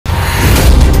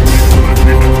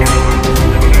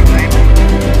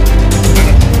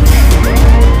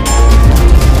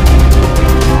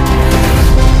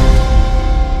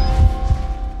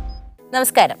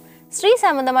നമസ്കാരം. സ്ത്രീ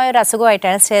സംബന്ധമായ ഒരു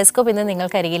അസുഖമായിട്ടാണ് സ്റ്റെതസ്കോപ്പ് ഇന്ന്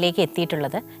നിങ്ങൾക്ക് അരികിലേക്ക്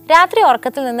എത്തിയിട്ടുള്ളത്. രാത്രി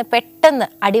ഉറക്കത്തിൽ നിന്ന് പെട്ടെന്ന്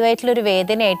അടിവയറ്റിലൊരു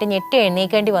വേദനയായിട്ട് ഞെട്ടി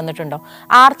എഴുന്നേക്കേണ്ടി വന്നിട്ടുണ്ടോ?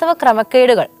 ആർത്തവ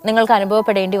ക്രമക്കേടുകൾ നിങ്ങൾക്ക്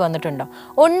അനുഭവപ്പെടേണ്ടി വന്നിട്ടുണ്ടോ?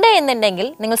 ഉണ്ട് എന്നുണ്ടെങ്കിൽ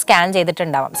നിങ്ങൾ സ്കാൻ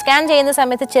ചെയ്തിട്ടുണ്ടാവാം. സ്കാൻ ചെയ്യുന്ന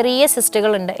സമയത്ത് ചെറിയ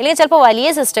സിസ്റ്റുകൾ ഉണ്ട്, അല്ലെങ്കിൽ ചിലപ്പോൾ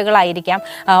വലിയ സിസ്റ്റുകളായിരിക്കാം.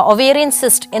 ഒവേറിയൻ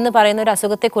സിസ്റ്റ് എന്ന് പറയുന്ന ഒരു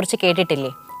അസുഖത്തെക്കുറിച്ച്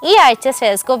കേട്ടിട്ടില്ലേ? ഈ ആഴ്ച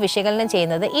സ്റ്റെതസ്കോപ്പ് വിശകലനം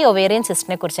ചെയ്യുന്നത് ഈ ഒവേറിയൻ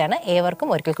സിസ്റ്റിനെ കുറിച്ചാണ്.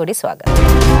 ഏവർക്കും ഒരിക്കൽ കൂടി സ്വാഗതം.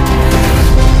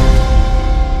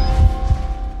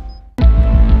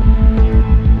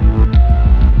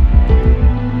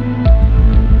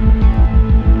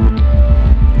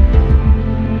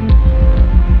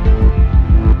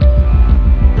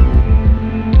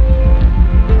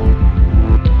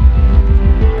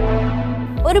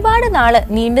 ഒരുപാട് നാൾ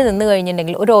നീണ്ടു നിന്ന്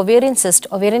കഴിഞ്ഞിട്ടുണ്ടെങ്കിൽ ഒരു ഒവേറിയൻ സിസ്റ്റ്,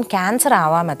 ഒവേറിയൻ ക്യാൻസർ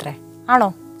ആവാമത്രേ. ആണോ?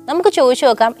 നമുക്ക് ചോദിച്ചു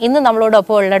നോക്കാം ഇന്ന്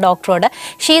നമ്മളോടൊപ്പം ഉള്ള ഡോക്ടറോട്.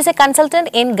 She is A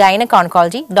consultant in gynaec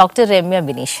oncology, doctor Ramya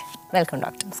Bineesh. Welcome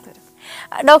doctor. നമസ്കാരം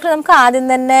ഡോക്ടർ. നമുക്ക് ആദ്യം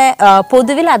തന്നെ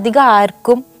പൊതുവിൽ അധികം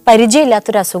ആർക്കും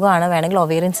പരിചയമില്ലാത്തൊരു അസുഖമാണ് വേണമെങ്കിൽ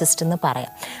ഒവേറിയൻ സിസ്റ്റ് എന്ന്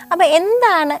പറയാം. അപ്പോൾ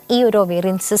എന്താണ് ഈ ഒരു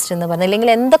ഒവേറിയൻ സിസ്റ്റ് എന്ന് പറഞ്ഞത്,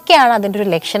 അല്ലെങ്കിൽ എന്തൊക്കെയാണ് അതിൻ്റെ ഒരു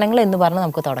ലക്ഷണങ്ങൾ എന്ന് പറഞ്ഞ്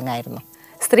നമുക്ക് തുടങ്ങായിരുന്നു?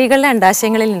 സ്ത്രീകളുടെ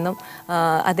അണ്ഡാശയങ്ങളിൽ നിന്നും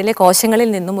അതിലെ കോശങ്ങളിൽ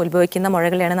നിന്നും ഉത്ഭവിക്കുന്ന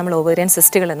മുഴകളെയാണ് നമ്മൾ ഓവേറിയൻ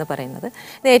സിസ്റ്റുകൾ എന്ന് പറയുന്നത്.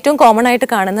 ഇത് ഏറ്റവും കോമൺ ആയിട്ട്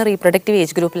കാണുന്ന റീപ്രൊഡക്റ്റീവ്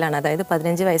ഏജ് ഗ്രൂപ്പിലാണ്, അതായത്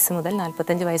 15 വയസ്സ് മുതൽ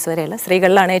 45 വയസ്സ് വരെയുള്ള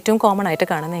സ്ത്രീകളിലാണ് ഏറ്റവും കോമൺ ആയിട്ട്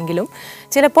കാണുന്നതെങ്കിലും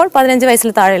ചിലപ്പോൾ 15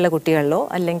 വയസ്സിൽ താഴെയുള്ള കുട്ടികളിലോ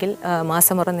അല്ലെങ്കിൽ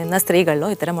മാസമുറ നിന്ന സ്ത്രീകളിലോ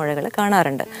ഇത്തരം മുഴകൾ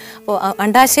കാണാറുണ്ട്. അപ്പോൾ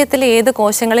അണ്ഡാശയത്തിലെ ഏത്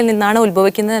കോശങ്ങളിൽ നിന്നാണ്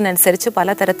ഉത്ഭവിക്കുന്നതിനനുസരിച്ച്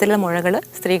പലതരത്തിലുള്ള മുഴകൾ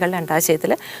സ്ത്രീകളുടെ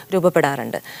അണ്ഡാശയത്തിൽ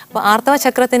രൂപപ്പെടാറുണ്ട്. അപ്പോൾ ആർത്തവ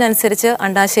ചക്രത്തിനനുസരിച്ച്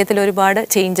അണ്ഡാശയത്തിൽ ഒരുപാട്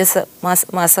ചേഞ്ചസ്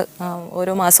ഓരോ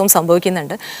മാസവും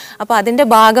സംഭവിക്കുന്നുണ്ട്. അപ്പോൾ അതിൻ്റെ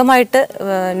ഭാഗമായിട്ട്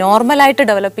നോർമലായിട്ട്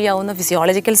ഡെവലപ്പ് ചെയ്യാവുന്ന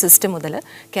ഫിസിയോളജിക്കൽ സിസ്റ്റം മുതൽ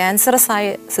ക്യാൻസറസ്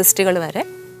ആയ സിസ്റ്റുകൾ വരെ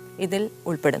ഇതിൽ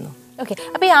ഉൾപ്പെടുന്നു. ഓക്കെ.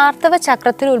 അപ്പോൾ ഈ ആർത്തവ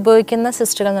ചക്രത്തിൽ ഉത്ഭവിക്കുന്ന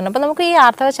സിസ്റ്റുകൾ എന്ന് പറഞ്ഞാൽ, അപ്പോൾ നമുക്ക് ഈ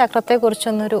ആർത്തവ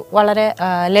ചക്രത്തെക്കുറിച്ചൊന്നൊരു വളരെ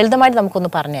ലളിതമായിട്ട് നമുക്കൊന്ന്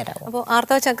പറഞ്ഞുതരാമോ? അപ്പോൾ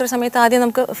ആർത്തവ ചക്ര സമയത്ത് ആദ്യം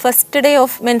നമുക്ക് ഫസ്റ്റ് ഡേ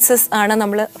ഓഫ് മെൻസസ് ആണ്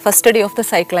നമ്മൾ ഫസ്റ്റ് ഡേ ഓഫ് ദ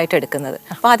സൈക്കിളായിട്ട് എടുക്കുന്നത്.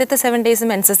 അപ്പോൾ ആദ്യത്തെ 7 ഡേയ്സ്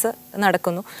മെൻസസ്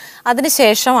നടക്കുന്നു.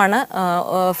 അതിനുശേഷമാണ്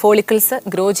ഫോളിക്കിൾസ്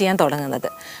ഗ്രോ ചെയ്യാൻ തുടങ്ങുന്നത്.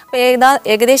 അപ്പോൾ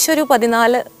ഏകദേശം ഒരു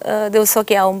 14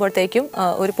 ദിവസമൊക്കെ ആകുമ്പോഴത്തേക്കും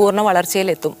ഒരു പൂർണ്ണ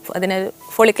വളർച്ചയിലെത്തും. അതിന്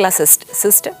ഫോളിക്കുലർ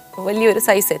സിസ്റ്റ് വലിയൊരു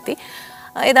സൈസ് എത്തി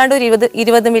ഏതാണ്ട് ഒരു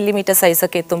 20 മില്ലിമീറ്റർ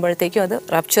സൈസൊക്കെ എത്തുമ്പോഴത്തേക്കും അത്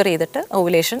റപ്ചർ ചെയ്തിട്ട്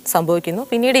ഓവുലേഷൻ സംഭവിക്കുന്നു.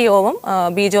 പിന്നീട് ഈ ഓവം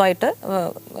ബീജമായിട്ട്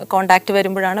കോണ്ടാക്ട്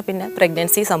വരുമ്പോഴാണ് പിന്നെ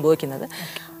പ്രഗ്നൻസി സംഭവിക്കുന്നത്.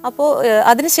 അപ്പോൾ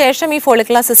അതിനുശേഷം ഈ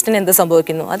ഫോളിക്കുലർ സിസ്റ്റിന് എന്ത്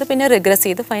സംഭവിക്കുന്നു, അത് പിന്നെ റിഗ്രസ്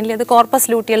ചെയ്ത് ഫൈനലി അത് കോർപ്പസ്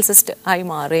ലൂട്ടിയൽ സിസ്റ്റ് ആയി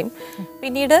മാറുകയും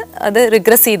പിന്നീട് അത്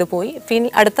റിഗ്രസ് ചെയ്ത് പോയി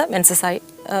അടുത്ത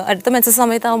മെൻസസ്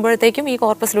സമയത്ത് ആകുമ്പോഴത്തേക്കും ഈ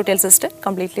corpus luteal cyst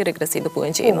completely regress ചെയ്ത്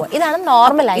പോവുകയും ചെയ്യുന്നു. ഇതാണ്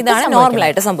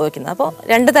നോർമലായിട്ട് സംഭവിക്കുന്നത്. അപ്പോൾ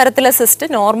 2 തരത്തിലുള്ള സിസ്റ്റ്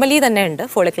നോർമലി തന്നെ ഉണ്ട്.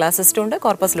 ഫോളിക്കുലർ സിസ്റ്റും ഉണ്ട്,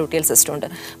 കോർപ്പസ് ലൂട്ടിയൽ സിസ്റ്റും ഉണ്ട്.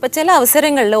 അപ്പോൾ ചില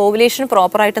അവസരങ്ങളിൽ ഓവുലേഷൻ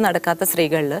പ്രോപ്പറായിട്ട് നടക്കാത്ത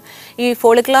സ്ത്രീകളിൽ ഈ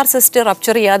ഫോളിക്കുലർ സിസ്റ്റ്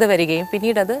റപ്ചർ ചെയ്യാതെ വരികയും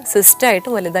പിന്നീട് അത് സിസ്റ്റായിട്ട്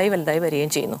വലുതായി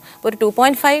വരികയും ചെയ്യുന്നു. ഒരു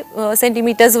 2.5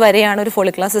 സെൻറ്റിമീറ്റേഴ്സ് വരെയാണ് ഒരു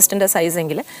ഫോളിക്കുലർ സിസ്റ്റിൻ്റെ സൈസ്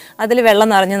എങ്കിൽ അതിൽ വെള്ളം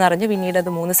നിറഞ്ഞ് പിന്നീട്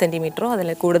അത് 3 സെൻറ്റിമീറ്ററോ അതിൽ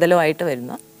കൂടുതലോ ആയിട്ട്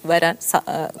വരാൻ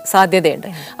സാധ്യതയുണ്ട്.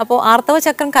 അപ്പോൾ ആർത്തവ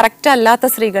ചക്രം കറക്റ്റ് അല്ലാത്ത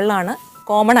സ്ത്രീകളിലാണ്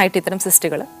കോമൺ ആയിട്ട് ഇത്തരം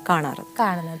സിസ്റ്റുകൾ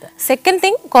കാണുന്നത്. Second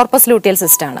thing corpus luteal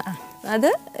cyst ആണ്. അത്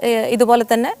ഇതുപോലെ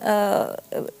തന്നെ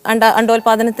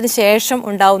അണ്ടോൽപാദനത്തിന് ശേഷം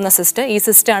ഉണ്ടാവുന്ന സിസ്റ്റ്. ഈ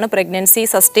സിസ്റ്റാണ് പ്രഗ്നൻസി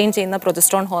സസ്റ്റെയിൻ ചെയ്യുന്ന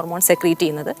പ്രൊജസ്ട്രോൺ ഹോർമോൺ സെക്രീറ്റ്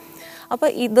ചെയ്യുന്നത്.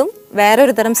 അപ്പോൾ ഇതും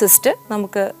വേറൊരു തരം സിസ്റ്റ്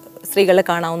നമുക്ക് സ്ത്രീകളിൽ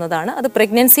കാണാവുന്നതാണ്. അത്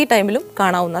പ്രഗ്നൻസി ടൈമിലും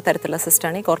കാണാവുന്ന തരത്തിലുള്ള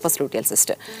സിസ്റ്റാണ് ഈ കോർപ്പസ് ലൂട്ടിയൽ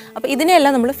സിസ്റ്റ്. അപ്പോൾ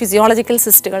ഇതിനെയെല്ലാം നമ്മൾ ഫിസിയോളജിക്കൽ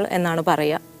സിസ്റ്റുകൾ എന്നാണ്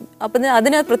പറയുക. അപ്പം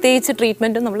അതിന് പ്രത്യേകിച്ച്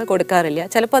ട്രീറ്റ്മെൻറ്റും നമ്മൾ കൊടുക്കാറില്ല.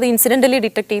 ചിലപ്പോൾ അത് ഇൻസിഡൻ്റലി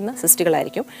ഡിറ്റക്ട് ചെയ്യുന്ന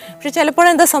സിസ്റ്റുകളായിരിക്കും. പക്ഷേ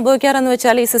ചിലപ്പോഴെന്താ സംഭവിക്കാറെന്ന്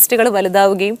വെച്ചാൽ ഈ സിസ്റ്റുകൾ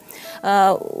വലുതാവുകയും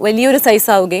വലിയൊരു സൈസ്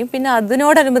ആവുകയും പിന്നെ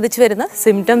അതിനോടനുബന്ധിച്ച് വരുന്ന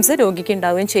സിംറ്റംസ് രോഗിക്ക്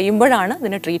ഉണ്ടാവുകയും ചെയ്യുമ്പോഴാണ്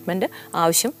ഇതിന് ട്രീറ്റ്മെൻറ്റ്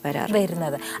ആവശ്യം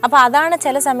വരുന്നത്. അപ്പോൾ അതാണ്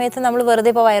ചില സമയത്ത് നമ്മൾ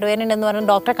വെറുതെ ഇപ്പോൾ വയറുവേദന ഉണ്ടെന്ന് പറഞ്ഞ്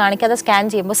ഡോക്ടറെ കാണിക്കാതെ സ്കാൻ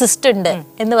ചെയ്യുമ്പോൾ സിസ്റ്റ് ഉണ്ട്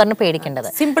എന്ന് പറഞ്ഞ്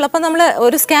പേടിക്കേണ്ടത്. സിമ്പിൾ. അപ്പോൾ നമ്മൾ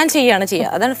ഒരു സ്കാൻ ചെയ്യുക.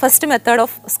 അതാണ് first method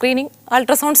of screening.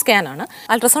 Ultrasound scan ആണ്.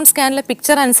 അൾട്രാസൗണ്ട് സ്കാനിലെ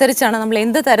പിക്ചർ അനുസരിച്ചാണ് നമ്മൾ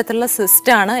എന്ത് തരത്തിലുള്ള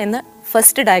സിസ്റ്റ് ആണ് എന്ന്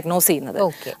ഫസ്റ്റ് ഡയഗ്നോസ് ചെയ്യുന്നത്.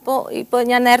 ഇപ്പോൾ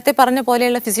ഞാൻ നേരത്തെ പറഞ്ഞ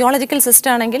പോലെയുള്ള ഫിസിയോളജിക്കൽ സിസ്റ്റ്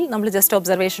ആണെങ്കിൽ നമ്മൾ ജസ്റ്റ്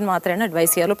ഒബ്സർവേഷൻ മാത്രമേ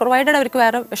അഡ്വൈസ് ചെയ്യാറുള്ളൂ, പ്രൊവൈഡഡ് അവർക്ക്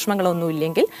വേറെ വിഷമങ്ങളൊന്നും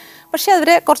ഇല്ലെങ്കിൽ. പക്ഷേ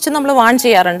അവരെ കുറച്ച് നമ്മൾ വാൺ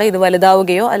ചെയ്യാറുണ്ട്, ഇത്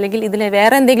വലുതാവുകയോ അല്ലെങ്കിൽ ഇതിന്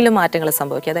വേറെ എന്തെങ്കിലും മാറ്റങ്ങൾ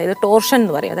സംഭവിക്കുക, അതായത് ടോർഷൻ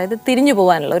എന്ന് പറയും, അതായത് തിരിഞ്ഞു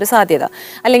പോകാനുള്ള ഒരു സാധ്യത,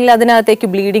 അല്ലെങ്കിൽ അതിനകത്തേക്ക്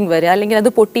ബ്ലീഡിങ് വരിക, അല്ലെങ്കിൽ അത്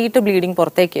പൊട്ടിയിട്ട് ബ്ലീഡിങ്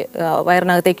പുറത്തേക്ക്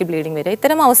വയറിനകത്തേക്ക് ബ്ലീഡിങ് വരിക.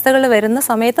 ഇത്തരം അവസ്ഥകൾ വരുന്ന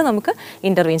സമയത്ത് നമുക്ക്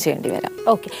ഇൻ്റർവീൻ ചെയ്യേണ്ടി വരാം.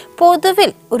 ഓക്കെ.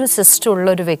 പൊതുവിൽ ഒരു സിസ്റ്റ് ഉള്ള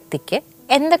ഒരു വ്യക്തിക്ക്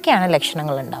എന്തൊക്കെയാണ്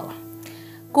ലക്ഷണങ്ങൾ ഉണ്ടാവുക?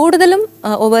 കൂടുതലും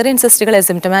ഒവേറിയൻ സിസ്റ്റുകൾ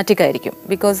സിംറ്റമാറ്റിക് ആയിരിക്കും.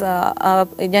 ബിക്കോസ്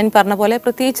ഞാൻ പറഞ്ഞ പോലെ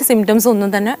പ്രത്യേകിച്ച് സിംറ്റംസ് ഒന്നും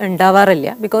തന്നെ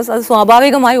ഉണ്ടാവാറില്ല. ബിക്കോസ് അത്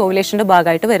സ്വാഭാവികമായി ഓവുലേഷൻ്റെ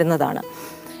ഭാഗമായിട്ട് വരുന്നതാണ്.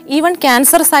 ഈവൻ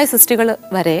ക്യാൻസറസ് ആയ സിസ്റ്റുകൾ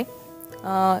വരെ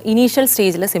ഇനീഷ്യൽ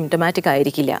സ്റ്റേജിൽ സിംറ്റമാറ്റിക്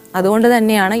ആയിരിക്കില്ല. അതുകൊണ്ട്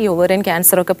തന്നെയാണ് ഈ ഒവേറിയൻ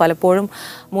ക്യാൻസറൊക്കെ പലപ്പോഴും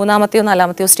 3ാമത്തെയോ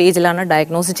 4ാമത്തെയോ സ്റ്റേജിലാണ്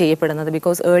ഡയഗ്നോസ് ചെയ്യപ്പെടുന്നത്.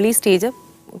 ബിക്കോസ് ഏർലി സ്റ്റേജ്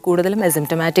കൂടുതലും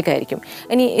അസിംപ്റ്റമാറ്റിക് ആയിരിക്കും.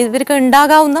 ഇനി ഇവർക്ക്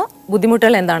ഉണ്ടാകാവുന്ന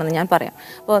ബുദ്ധിമുട്ടുകൾ എന്താണെന്ന് ഞാൻ പറയാം.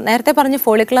 അപ്പോൾ നേരത്തെ പറഞ്ഞ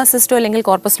ഫോളിക്കുലർ സിസ്റ്റോ അല്ലെങ്കിൽ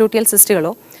കോർപ്പസ് ലൂട്ടിയൽ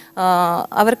സിസ്റ്റുകളോ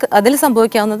അവർക്ക് അതിൽ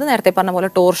സംഭവിക്കാവുന്നത് നേരത്തെ പറഞ്ഞ പോലെ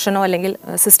ടോർഷനോ അല്ലെങ്കിൽ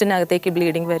സിസ്റ്റിനകത്തേക്ക്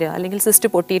ബ്ലീഡിങ് വരിക, അല്ലെങ്കിൽ സിസ്റ്റ്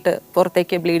പൊട്ടിയിട്ട്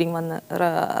പുറത്തേക്ക് ബ്ലീഡിങ് വന്ന്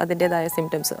അതിൻ്റെതായ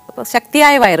സിംറ്റംസ്. അപ്പോൾ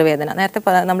ശക്തിയായ വയറുവേദന, നേരത്തെ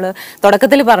നമ്മൾ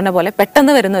തുടക്കത്തിൽ പറഞ്ഞ പോലെ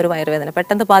പെട്ടെന്ന് വരുന്ന ഒരു വയറുവേദന,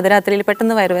 പെട്ടെന്ന് പാതിരാത്രിയിൽ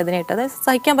പെട്ടെന്ന് വയറുവേദനയായിട്ട്, അത്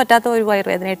സഹിക്കാൻ പറ്റാത്ത ഒരു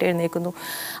വയറുവേദനയായിട്ട് എഴുന്നേൽക്കുന്നു.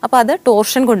 അപ്പോൾ അത്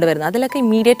ടോർഷൻ കൊണ്ടുവരുന്നത്, അതിലൊക്കെ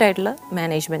ഇമ്മീഡിയറ്റ് ആയിട്ടുള്ള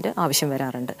മാനേജ്മെൻറ്റ് ആവശ്യം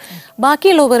വരാറുണ്ട്.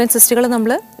 ബാക്കിയുള്ള ഓവേറിയൻ സിസ്റ്റുകൾ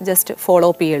നമ്മൾ ജസ്റ്റ് ഫോളോ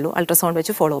അപ്പ് ചെയ്യുള്ളൂ, അൾട്രാസൗണ്ട്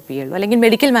വെച്ച് ഫോളോ അപ്പ് ചെയ്യുള്ളൂ, അല്ലെങ്കിൽ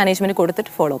മെഡിക്കൽ മാനേജ്മെൻറ്റ്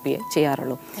കൊടുത്തിട്ട് ഫോളോ അപ്പ്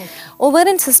ചെയ്യാറുള്ളൂ.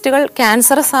 ഓവേറിയൻ സിസ്റ്റുകൾ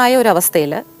ക്യാൻസറസ് ആയ ഒരു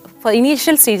അവസ്ഥയിൽ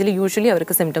ഇനീഷ്യൽ സ്റ്റേജിൽ യൂഷ്വലി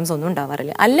അവർക്ക് സിംറ്റംസ് ഒന്നും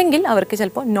ഉണ്ടാവാറില്ല, അല്ലെങ്കിൽ അവർക്ക്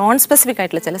ചിലപ്പോൾ നോൺ സ്പെസിഫിക്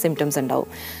ആയിട്ടുള്ള ചില സിംറ്റംസ് ഉണ്ടാവും.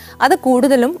 അത്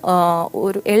കൂടുതലും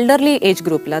ഒരു എൽഡർലി ഏജ്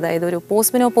ഗ്രൂപ്പിൽ, അതായത് ഒരു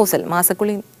പോസ്റ്റ്മെനോപോസൽ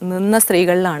മാസക്കുളി നിന്ന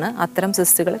സ്ത്രീകളിലാണ് അത്തരം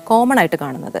സിസ്റ്റുകൾ കോമൺ ആയിട്ട്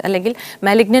കാണുന്നത്, അല്ലെങ്കിൽ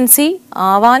മാലിഗ്നൻസി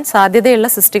ആവാൻ സാധ്യതയുള്ള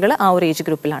സിസ്റ്റുകൾ ആ ഒരു ഏജ്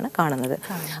ഗ്രൂപ്പിലാണ് കാണുന്നത്.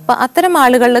 അപ്പോൾ അത്തരം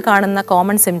ആളുകളിൽ കാണുന്ന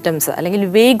കോമൺ സിംറ്റംസ് അല്ലെങ്കിൽ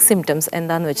വേഗ് സിംറ്റംസ്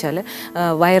എന്താണെന്ന് വെച്ചാൽ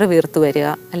വയറ് വീർത്ത് വരിക,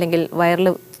 അല്ലെങ്കിൽ വയറിൽ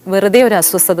വെറുതെ ഒരു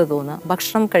അസ്വസ്ഥത തോന്നുക,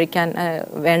 ഭക്ഷണം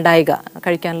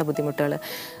കഴിക്കാനുള്ള ബുദ്ധിമുട്ടുകൾ,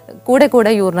 കൂടെ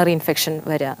കൂടെ യൂറിനറി ഇൻഫെക്ഷൻ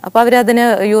വരിക. അപ്പോൾ അവരതിന്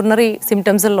യൂറിനറി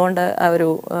സിംറ്റംസ് ഉള്ളതുകൊണ്ട് ഒരു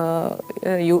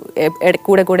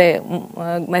കൂടെ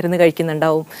മരുന്ന്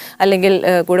കഴിക്കുന്നുണ്ടാവും, അല്ലെങ്കിൽ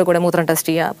കൂടെ മൂത്രം ടെസ്റ്റ്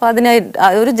ചെയ്യുക. അപ്പോൾ അതിന്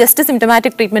ഒരു ജസ്റ്റ്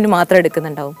സിംറ്റമാറ്റിക് ട്രീറ്റ്മെൻറ്റ് മാത്രം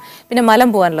എടുക്കുന്നുണ്ടാവും. പിന്നെ മലം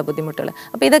പോകാനുള്ള ബുദ്ധിമുട്ടുകൾ.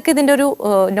 അപ്പോൾ ഇതൊക്കെ ഇതിൻ്റെ ഒരു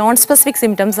നോൺ സ്പെസിഫിക്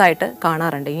സിംറ്റംസ് ആയിട്ട്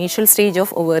കാണാറുണ്ട് initial stage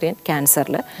of ovarian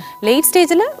ക്യാൻസറിൽ. Late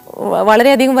സ്റ്റേജിൽ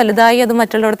വളരെയധികം വലുതായി അത്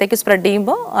മറ്റുള്ളവരത്തേക്ക് സ്പ്രെഡ്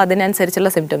ചെയ്യുമ്പോൾ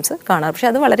അതിനനുസരിച്ചുള്ള സിംറ്റംസ് കാണാം. പക്ഷേ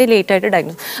അത് വളരെ ലേറ്റ് ആയിട്ട്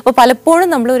ഡയഗ്നോസ്. അപ്പോൾ പലപ്പോഴും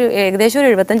നമ്മളൊരു ഏകദേശം ഒരു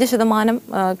 75%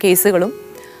 കേസുകളും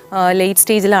ലേറ്റ്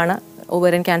സ്റ്റേജിലാണ്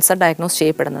ഓവേറിയൻ ക്യാൻസർ ഡയഗ്നോസ്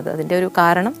ചെയ്യപ്പെടുന്നത്. അതിൻ്റെ ഒരു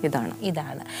കാരണം ഇതാണ്.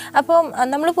 അപ്പം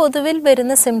നമ്മൾ പൊതുവിൽ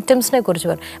വരുന്ന സിംറ്റംസിനെ കുറിച്ച്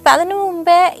പറഞ്ഞു. അപ്പം അതിനു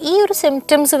മുമ്പേ ഈ ഒരു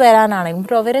സിംറ്റംസ്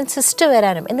വരാനാണെങ്കിലും ഓവേറിയൻ സിസ്റ്റ്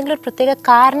വരാനും എന്തെങ്കിലും ഒരു പ്രത്യേക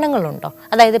കാരണങ്ങളുണ്ടോ?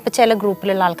 അതായത് ഇപ്പോൾ ചില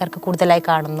ഗ്രൂപ്പിലുള്ള ആൾക്കാർക്ക് കൂടുതലായി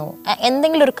കാണുന്നു,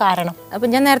 എന്തെങ്കിലും ഒരു കാരണം? അപ്പം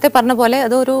ഞാൻ നേരത്തെ പറഞ്ഞ പോലെ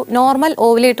അതൊരു നോർമൽ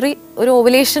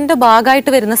ഓവുലേഷൻ്റെ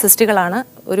ഭാഗമായിട്ട് വരുന്ന സിസ്റ്റുകളാണ്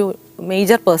ഒരു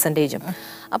മേജർ പെർസെൻറ്റേജും.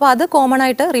 അപ്പോൾ അത് കോമൺ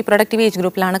ആയിട്ട് റീപ്രൊഡക്റ്റീവ് ഏജ്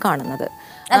ഗ്രൂപ്പിലാണ് കാണുന്നത്.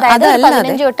 അതല്ലാതെ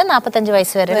 45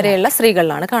 വയസ്സ് വരെയുള്ള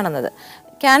സ്ത്രീകളിലാണ് കാണുന്നത്.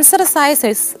 ക്യാൻസറസ് ആയ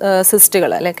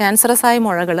സിസ്റ്റുകൾ അല്ലെ ക്യാൻസറസ് ആയ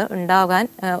മുഴകൾ ഉണ്ടാകാൻ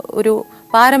ഒരു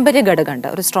പാരമ്പര്യ ഘടകമുണ്ട്,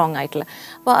 ഒരു സ്ട്രോങ് ആയിട്ടുള്ള.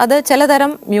 അപ്പോൾ അത്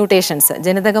ചിലതരം മ്യൂട്ടേഷൻസ്,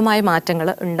 ജനിതകമായ മാറ്റങ്ങൾ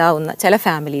ഉണ്ടാവുന്ന ചില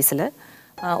ഫാമിലീസിൽ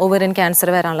ഓവേറിയൻ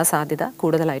ക്യാൻസർ വരാനുള്ള സാധ്യത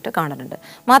കൂടുതലായിട്ട് കാണുന്നുണ്ട്.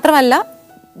 മാത്രമല്ല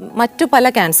മറ്റു പല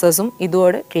ക്യാൻസേഴ്സും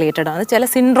ഇതുമായിട്ട് റിലേറ്റഡ് ആണ്, ചില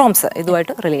സിൻഡ്രോംസ്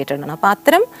ഇതുമായിട്ട് റിലേറ്റഡ് ആണ്. അപ്പോൾ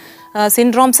അത്തരം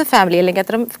സിൻഡ്രോംസ് ഫാമിലി അല്ലെങ്കിൽ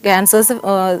അത്തരം ക്യാൻസേഴ്സ്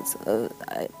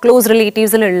ക്ലോസ്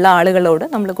റിലേറ്റീവ്സിലുള്ള ആളുകളോട്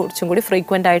നമ്മൾ കുറച്ചും കൂടി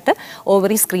ഫ്രീക്വൻ്റ് ആയിട്ട്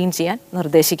ഓവറി സ്ക്രീൻ ചെയ്യാൻ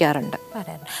നിർദ്ദേശിക്കാറുണ്ട്.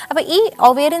 അപ്പോൾ ഈ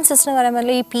ഒവേറിയൻ സിസ്റ്റ് എന്ന്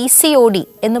പറയുമ്പോൾ ഈ PCOD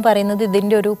എന്ന് പറയുന്നത്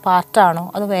ഇതിൻ്റെ ഒരു പാർട്ടാണോ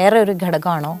അതോ വേറെ ഒരു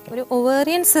ഘടകമാണോ? ഒരു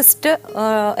ഒവേറിയൻ സിസ്റ്റ്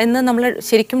എന്ന് നമ്മൾ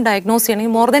ശരിക്കും ഡയഗ്നോസ്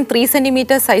ചെയ്യണമെങ്കിൽ മോർ ദാൻ 3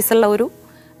 സെൻറ്റിമീറ്റർ സൈസുള്ള ഒരു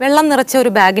വെള്ളം നിറച്ച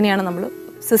ഒരു ബാഗിനെയാണ് നമ്മൾ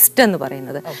സിസ്റ്റ് എന്ന്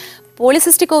പറയുന്നത്.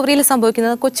 പോളിസിസ്റ്റിക് ഓവറിയിൽ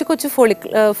സംഭവിക്കുന്നത് കൊച്ചു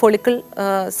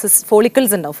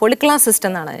ഫോളിക്കിൾസ് ഉണ്ടാവും. ഫോളിക്കുലാർ സിസ്റ്റ്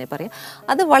എന്നാണ് അതിനെ പറയുക.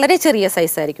 അത് വളരെ ചെറിയ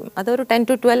സൈസായിരിക്കും. അതൊരു 10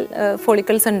 to 12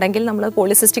 ഫോളിക്കിൾസ് ഉണ്ടെങ്കിൽ നമ്മൾ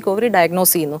പോളിസിസ്റ്റിക് ഓവറി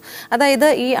ഡയഗ്നോസ് ചെയ്യുന്നു. അതായത്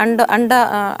ഈ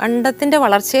അണ്ടത്തിൻ്റെ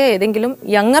വളർച്ചയെ ഏതെങ്കിലും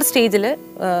യങ്ങർ സ്റ്റേജിൽ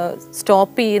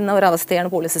സ്റ്റോപ്പ് ചെയ്യുന്ന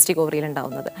ഒരവസ്ഥയാണ് പോളിസിസ്റ്റിക് ഓവറിയിൽ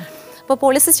ഉണ്ടാവുന്നത്. അപ്പോൾ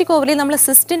പോളിസിസ്റ്റിക് ഓവറി നമ്മൾ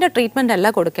സിസ്റ്റിൻ്റെ ട്രീറ്റ്മെൻറ്റ് അല്ല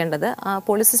കൊടുക്കേണ്ടത്. ആ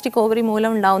പോളിസിസ്റ്റിക് ഓവറി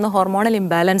മൂലം ഉണ്ടാകുന്ന ഹോർമോണൽ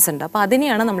ഇംബാലൻസ് ഉണ്ട്. അപ്പോൾ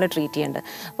അതിനെയാണ് നമ്മൾ ട്രീറ്റ് ചെയ്യേണ്ടത്.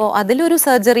 അപ്പോൾ അതിലൊരു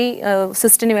സർജറി,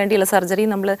 സിസ്റ്റിന് വേണ്ടിയുള്ള സർജറി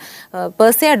നമ്മൾ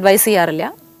പേഴ്സേ അഡ്വൈസ് ചെയ്യാറില്ല.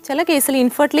 ചില കേസിൽ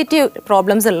ഇൻഫെർട്ടിലിറ്റി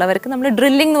പ്രോബ്ലംസ് ഉള്ളവർക്ക് നമ്മൾ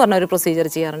ഡ്രില്ലിംഗ് എന്ന് പറഞ്ഞ ഒരു പ്രൊസീജിയർ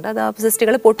ചെയ്യാറുണ്ട്. അത് ആ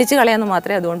സിസ്റ്റുകൾ പൊട്ടിച്ച് കളയാമെന്ന്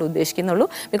മാത്രമേ അതുകൊണ്ട് ഉദ്ദേശിക്കുന്നുള്ളൂ.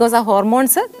 ബിക്കോസ് ആ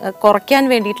ഹോർമോൺസ് കുറയ്ക്കാൻ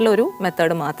വേണ്ടിയിട്ടുള്ള ഒരു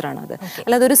മെത്തേഡ് മാത്രമാണ് അത്.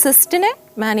 അല്ലാതെ ഒരു സിസ്റ്റിനെ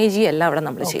മാനേജ് ചെയ്യല്ല അവിടെ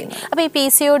നമ്മൾ ചെയ്യുന്നത്. അപ്പോൾ ഈ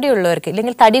PCOD ഉള്ളവർക്ക്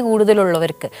അല്ലെങ്കിൽ തടി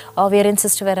കൂടുതലുള്ളവർക്ക് ഓവേറിയൻ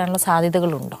സിസ്റ്റ് വരാനുള്ള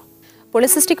സാധ്യതകളുണ്ടോ?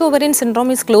 Polycystic ovarian syndrome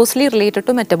is closely related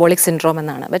to metabolic syndrome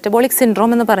എന്നാണ്. മെറ്റബോളിക് സിൻഡ്രോം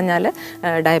എന്ന് പറഞ്ഞാൽ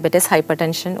ഡയബറ്റിസ്, ഹൈപ്പർ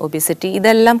ടെൻഷൻ, ഒബിസിറ്റി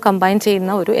ഇതെല്ലാം കമ്പൈൻ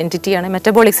ചെയ്യുന്ന ഒരു എൻറ്റിറ്റിയാണ്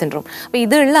മെറ്റബോളിക് സിൻഡ്രോം. അപ്പോൾ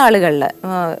ഇതുള്ള ആളുകളിൽ,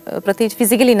 പ്രത്യേകിച്ച്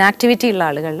ഫിസിക്കൽ ഇനാക്ടിവിറ്റി ഉള്ള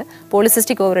ആളുകളിൽ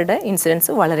പോളിസിസ്റ്റിക് ഓവറിയുടെ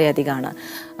ഇൻസിഡൻസ് വളരെയധികമാണ്.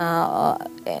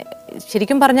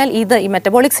 ശരിക്കും പറഞ്ഞാൽ ഈ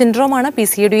മെറ്റബോളിക് സിൻഡ്രോമാണ്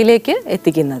PCODയിലേക്ക്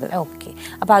എത്തിക്കുന്നത്. ഓക്കെ,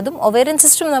 അപ്പോൾ അതും ഒവേറിയൻ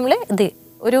സിസ്റ്റം നമ്മൾ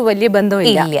ഒരു വലിയ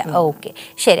ബന്ധമില്ല. ഓക്കെ,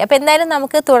 ശരി. അപ്പോൾ എന്തായാലും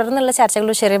നമുക്ക് തുടർന്നുള്ള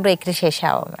ചർച്ചകൾ ചെറിയ ബ്രേക്കിന്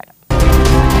ശേഷമാവും. Madam,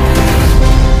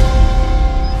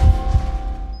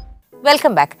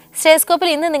 welcome back. സ്റ്റെതസ്കോപ്പിൽ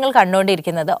ഇന്ന് നിങ്ങൾ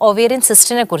കണ്ടുകൊണ്ടിരിക്കുന്നത് ഒവേറിയൻ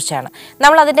സിസ്റ്റിനെ കുറിച്ചാണ്.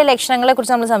 നമ്മൾ അതിൻ്റെ ലക്ഷണങ്ങളെ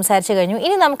കുറിച്ച് നമ്മൾ സംസാരിച്ചു കഴിഞ്ഞു.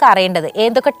 ഇനി നമുക്ക് അറിയേണ്ടത്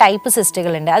ഏതൊക്കെ ടൈപ്പ്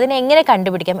സിസ്റ്റുകളുണ്ട്, അതിനെ എങ്ങനെ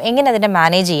കണ്ടുപിടിക്കാം, എങ്ങനെ അതിനെ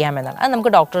മാനേജ് ചെയ്യാമെന്നാണ്. അത്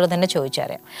നമുക്ക് ഡോക്ടറോട് തന്നെ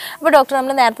ചോദിച്ചറിയാം. അപ്പോൾ ഡോക്ടർ,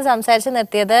 നമ്മൾ നേരത്തെ സംസാരിച്ച്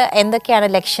നിർത്തിയത് എന്തൊക്കെയാണ്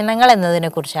ലക്ഷണങ്ങൾ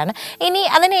എന്നതിനെ കുറിച്ചാണ്. ഇനി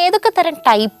അതിന് ഏതൊക്കെ തരം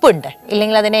ടൈപ്പ് ഉണ്ട്,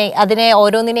 ഇല്ലെങ്കിൽ അതിനെ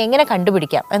ഓരോന്നിനെ എങ്ങനെ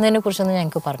കണ്ടുപിടിക്കാം എന്നതിനെ കുറിച്ചൊന്ന്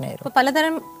ഞങ്ങൾക്ക് പറഞ്ഞു തരും. അപ്പോൾ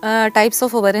പലതരം ടൈപ്സ്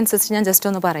ഓഫ് ഒവേറിയൻ സിസ്റ്റ് ഞാൻ ജസ്റ്റ്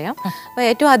ഒന്ന് പറയാം. അപ്പോൾ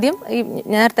ഏറ്റവും ആദ്യം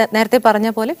നേരത്തെ പറഞ്ഞ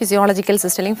പോലെ ഫിസിയോളജിക്കൽ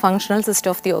സിസ്റ്റ് അല്ലെങ്കിൽ functional cyst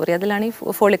of the ovary, അതിലാണ് ഈ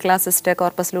follicular cyst,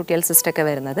 corpus luteal cyst ഒക്കെ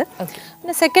വരുന്നത്.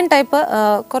 പിന്നെ സെക്കൻഡ് ടൈപ്പ്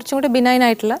കുറച്ചും കൂടി ബിനൈൻ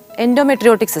ആയിട്ടുള്ള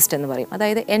എൻഡോമെട്രിയോട്ടിക് സിസ്റ്റ് എന്ന് പറയും.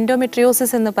 അതായത്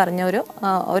എൻഡോമെട്രിയോസിസ് എന്ന് പറഞ്ഞ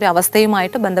ഒരു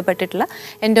അവസ്ഥയുമായിട്ട് ബന്ധപ്പെട്ടിട്ടുള്ള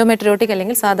എൻഡോമെട്രിയോട്ടിക്,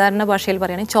 അല്ലെങ്കിൽ സാധാരണ ഭാഷയിൽ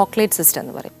പറയുകയാണെങ്കിൽ ചോക്ലേറ്റ് സിസ്റ്റ്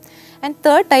എന്ന് പറയും. ആൻഡ്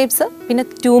തേർഡ് ടൈപ്സ് പിന്നെ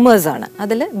ട്യൂമേഴ്സാണ്.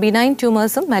 അതിൽ ബിനൈൻ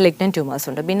ട്യൂമേഴ്സും മാലിഗ്നൻറ്റ് ട്യൂമേഴ്സും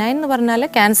ഉണ്ട്. ബിനൈൻ എന്ന് പറഞ്ഞാൽ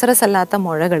ക്യാൻസറസ് അല്ലാത്ത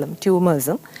മുഴകളും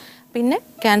ട്യൂമേഴ്സും, പിന്നെ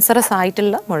ക്യാൻസറസ്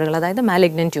ആയിട്ടുള്ള മുഴകൾ, അതായത്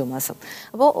മാലിഗ്നൻറ്റ് ട്യൂമേഴ്സും.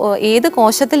 അപ്പോൾ ഏത്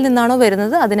കോശത്തിൽ നിന്നാണോ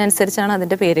വരുന്നത് അതിനനുസരിച്ചാണ്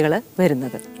അതിൻ്റെ പേരുകൾ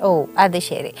വരുന്നത്. ഓ, അത്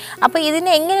ശരി. അപ്പോൾ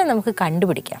ഇതിനെ എങ്ങനെ നമുക്ക്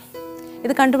കണ്ടുപിടിക്കാം?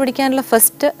 ഇത് കണ്ടുപിടിക്കാനുള്ള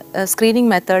ഫസ്റ്റ്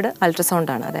സ്ക്രീനിങ് മെത്തേഡ്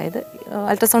അൾട്രാസൗണ്ടാണ്. അതായത്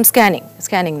അൾട്രാസൗണ്ട്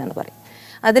സ്കാനിങ് എന്ന് പറയും.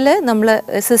 അതിൽ നമ്മൾ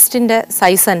സിസ്റ്റിൻ്റെ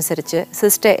സൈസ് അനുസരിച്ച്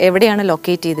സിസ്റ്റ് എവിടെയാണ്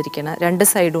ലൊക്കേറ്റ് ചെയ്തിരിക്കുന്നത്, രണ്ട്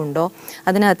സൈഡും ഉണ്ടോ,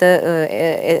 അതിനകത്ത്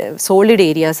സോളിഡ്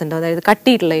ഏരിയാസ് ഉണ്ടോ, അതായത്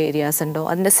കട്ടിയിട്ടുള്ള ഏരിയാസ് ഉണ്ടോ,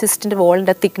 അതിൻ്റെ സിസ്റ്റിൻ്റെ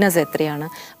വോളിൻ്റെ തിക്നെസ് എത്രയാണ്.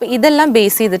 അപ്പോൾ ഇതെല്ലാം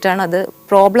ബേസ് ചെയ്തിട്ടാണ് അത്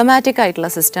പ്രോബ്ലമാറ്റിക് ആയിട്ടുള്ള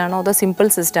സിസ്റ്റാണോ അതോ സിമ്പിൾ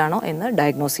സിസ്റ്റാണോ എന്ന്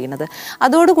ഡയഗ്നോസ് ചെയ്യുന്നത്.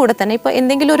 അതോടുകൂടെ തന്നെ ഇപ്പോൾ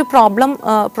എന്തെങ്കിലും ഒരു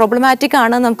പ്രോബ്ലമാറ്റിക്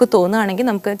ആണ് നമുക്ക് തോന്നുകയാണെങ്കിൽ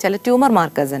നമുക്ക് ചില ട്യൂമർ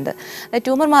മാർക്കേഴ്സ് ഉണ്ട്.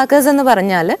 ട്യൂമർ മാർക്കേഴ്സ് എന്ന്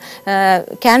പറഞ്ഞാൽ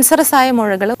ക്യാൻസറസ് ആയ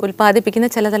മുഴകൾ ഉൽപ്പാദിപ്പിക്കുന്ന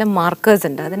ചിലതരം മാർക്കേഴ്സ്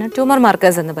ഉണ്ട്. അതിന് ട്യൂമർ മാർക്കേഴ്സ്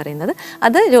എന്ന് പറയുന്നത്.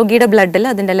 അത് രോഗിയുടെ ബ്ലഡിൽ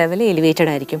അതിൻ്റെ ലെവൽ എലിവേറ്റഡ്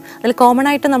ആയിരിക്കും. അതിൽ കോമൺ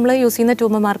ആയിട്ട് നമ്മൾ യൂസ് ചെയ്യുന്ന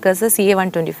tumour markers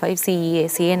CA125, CEA,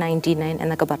 CA99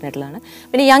 എന്നൊക്കെ പറഞ്ഞിട്ടുള്ളതാണ്.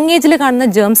 പിന്നെ യങ് ഏജിൽ കാണുന്ന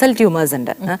ജേം സെൽ ട്യൂമേഴ്സ്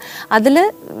ഉണ്ട്. അതിൽ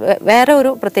വേറെ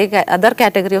ഒരു പ്രത്യേക other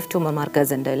category of tumour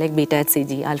markers ഉണ്ട്, ലൈക്ക്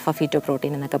ബീറ്റാ-HCG, ആൽഫ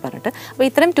ഫീറ്റോപ്രോട്ടീൻ എന്നൊക്കെ പറഞ്ഞിട്ട്. അപ്പോൾ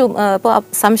ഇത്തരം ഇപ്പോൾ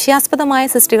സംശയാസ്പദമായ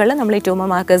സിസ്റ്റുകൾ നമ്മൾ ഈ ട്യൂമർ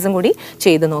മാർക്കേഴ്സും കൂടി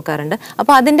ചെയ്ത് നോക്കാറുണ്ട്.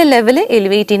 അപ്പോൾ അതിൻ്റെ ലെവൽ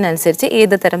എലിവേറ്റ് ചെയ്യുന്നതനുസരിച്ച്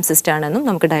ഏത് തരം സിസ്റ്റാണെന്നും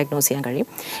നമുക്ക് ഡയഗ്നോസ് ചെയ്യാൻ കഴിയും.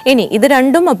 ഇനി ഇത്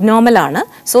രണ്ടും അബ്നോർമലാണ്,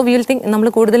 സോ വി വിൽ തിങ്ക് നമ്മൾ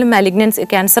കൂടുതലും മാലിഗ്നൻസ്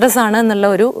ക്യാൻസറസ് ആണ് എന്നുള്ള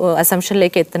ഒരു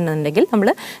അസംഷനിലേക്ക് എത്തുന്നുണ്ടെങ്കിൽ നമ്മൾ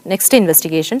നെക്സ്റ്റ്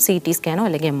ഇൻവെസ്റ്റിഗേഷൻ CT സ്കാനോ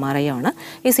അല്ലെങ്കിൽ MRI ആണ്.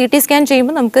 ഈ CT സ്കാൻ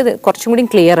ചെയ്യുമ്പോൾ നമുക്ക് കുറച്ചും കൂടി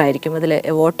ക്ലിയർ ആയിരിക്കും അതിൽ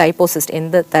വാട്ട് ടൈപ്പ് ഓഫ് സിസ്റ്റ്,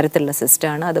 എന്ത് തരത്തിലുള്ള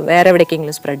സിസ്റ്റാണ്, അത് വേറെ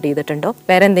എവിടേക്കെങ്കിലും സ്പ്രെഡ് ചെയ്തിട്ടുണ്ടോ,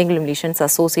 വേറെ എന്തെങ്കിലും ലീഷൻസ്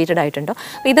അസോസിയേറ്റഡ് ആയിട്ടുണ്ടോ,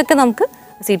 ഇതൊക്കെ നമുക്ക്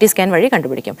CT സ്കാൻ വഴി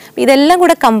കണ്ടുപിടിക്കും. ഇതെല്ലാം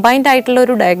കൂടെ കമ്പൈൻഡ് ആയിട്ടുള്ള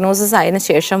ഒരു ഡയഗ്നോസിസ് ആയതിനു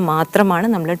ശേഷം മാത്രമാണ്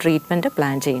നമ്മൾ ട്രീറ്റ്മെൻറ്റ്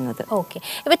പ്ലാൻ ചെയ്യുന്നത്. ഓക്കെ.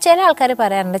 ഇപ്പോൾ ചില ആൾക്കാർ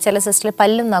പറയാറുണ്ട് ചില സിസ്റ്റിൽ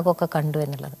പല്ലും നഖമൊക്കെ കണ്ടു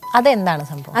എന്നുള്ളത്. അതെന്താണ്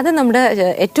സംഭവം? അത് നമ്മുടെ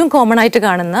ഏറ്റവും കോമൺ ആയിട്ട്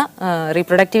കാണുന്ന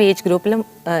റീപ്രൊഡക്റ്റീവ് ഏജ് ഗ്രൂപ്പിലും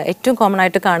ഏറ്റവും കോമൺ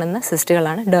ആയിട്ട് കാണുന്ന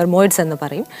സിസ്റ്റുകളാണ് ഡെർമോയിഡ്സ് എന്ന്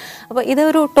പറയും. അപ്പോൾ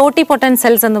ഇതൊരു ടോട്ടിപൊട്ടൻറ്റ്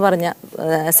സെൽസ് എന്ന് പറഞ്ഞ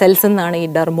സെൽസ് നിന്നാണ് ഈ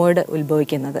ഡെർമോയിഡ്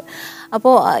ഉത്ഭവിക്കുന്നത്.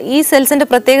 അപ്പോൾ ഈ സെൽസിൻ്റെ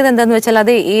പ്രത്യേകത എന്താണെന്ന് വെച്ചാൽ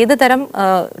അത് ഏത് തരം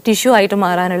ടിഷ്യൂ ആയിട്ട്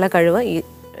മാറാനുള്ള കഴിവ് ഈ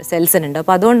സെൽസിനുണ്ട്.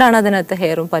 അപ്പോൾ അതുകൊണ്ടാണ് അതിനകത്ത്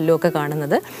ഹെയറും പല്ലും ഒക്കെ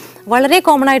കാണുന്നത്. വളരെ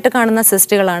കോമൺ ആയിട്ട് കാണുന്ന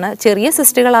സിസ്റ്റുകളാണ്. ചെറിയ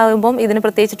സിസ്റ്റുകളാകുമ്പം ഇതിന്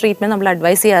പ്രത്യേകിച്ച് ട്രീറ്റ്മെൻറ്റ് നമ്മൾ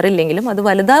അഡ്വൈസ് ചെയ്യാറില്ലെങ്കിലും അത്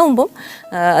വലുതാവുമ്പം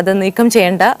അത് നീക്കം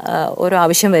ചെയ്യേണ്ട ഒരു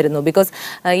ആവശ്യം വരുന്നു. ബിക്കോസ്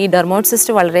ഈ ഡെർമോയിഡ്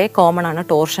സിസ്റ്റ് വളരെ കോമൺ ആണ്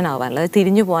ടോർഷൻ ആവാനുള്ള, അത്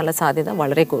തിരിഞ്ഞു പോകാനുള്ള സാധ്യത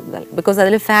വളരെ കൂടുതൽ. ബിക്കോസ്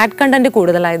അതിൽ ഫാറ്റ് കണ്ടൻറ്റ്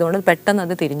കൂടുതലായതുകൊണ്ട് പെട്ടെന്ന്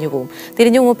അത് തിരിഞ്ഞു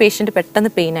പോകുമ്പോൾ പേഷ്യൻറ്റ്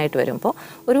പെട്ടെന്ന് പെയിൻ ആയിട്ട് വരുമ്പോൾ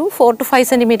ഒരു 4 to 5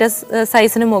 സെൻറ്റിമീറ്റർ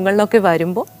സൈസിന് മുകളിലൊക്കെ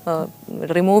വരുമ്പോൾ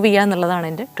റിമൂവ് ചെയ്യുക എന്നുള്ളതാണ്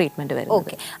എൻ്റെ ട്രീറ്റ്മെൻറ്റ് വരുന്നത്.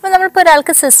 ഓക്കെ. അപ്പോൾ നമ്മളിപ്പോൾ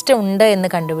ഒരാൾക്ക് സിസ്റ്റ് ഉണ്ട് എന്ന്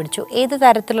കണ്ടുപിടിച്ചു, ഏത്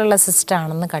തരത്തിലുള്ള സിസ്റ്റ്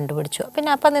ആണെന്ന് കണ്ടുപിടിച്ചു, പിന്നെ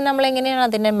അപ്പം നമ്മൾ എങ്ങനെയാണ്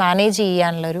അതിനെ മാനേജ്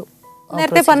ചെയ്യാനുള്ളൊരു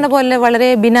നേരത്തെ പറഞ്ഞ പോലെ വളരെ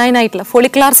ബിനൈൻ ആയിട്ടുള്ള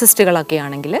ഫോളിക്കുലാർ സിസ്റ്റുകളൊക്കെ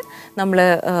ആണെങ്കിൽ നമ്മൾ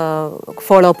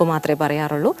ഫോളോ അപ്പ് മാത്രമേ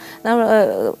പറയാറുള്ളൂ.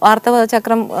 ആർത്തവ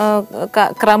ചക്രം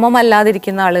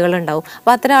ക്രമമല്ലാതിരിക്കുന്ന ആളുകളുണ്ടാവും.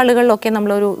 അപ്പോൾ അത്തരം ആളുകളിലൊക്കെ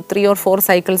നമ്മളൊരു 3 or 4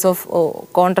 cycles of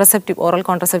oral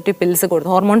contraceptive pills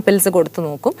hormone pills കൊടുത്ത്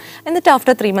നോക്കും. എന്നിട്ട്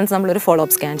ആഫ്റ്റർ 3 months നമ്മളൊരു ഫോളോ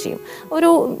അപ്പ് സ്കാൻ ചെയ്യും.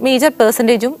 ഒരു മേജർ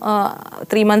പെർസെൻറ്റേജും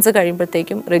 3 months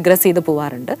കഴിയുമ്പോഴത്തേക്കും റിഗ്രസ് ചെയ്ത്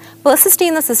പോകാറുണ്ട്. പെർസിസ്റ്റ്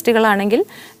ചെയ്യുന്ന സിസ്റ്റുകളാണെങ്കിൽ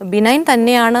ബിനൈൻ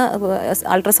തന്നെയാണ്,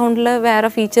 അൾട്രാസൗണ്ടിൽ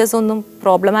വേറെ ഫീച്ചേഴ്സ് ഒന്നും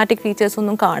പ്രോബ്ലമാറ്റിക് ഫീച്ചേഴ്സ്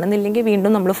ഒന്നും കാണുന്നില്ലെങ്കിൽ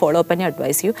വീണ്ടും നമ്മൾ ഫോളോ അപ്പ് തന്നെ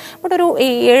അഡ്വൈസ് ചെയ്യും. ബട്ട് ഒരു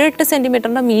 7-8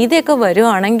 സെൻറ്റിമീറ്ററിൻ്റെ മീതെയൊക്കെ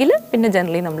വരുവാണെങ്കിൽ പിന്നെ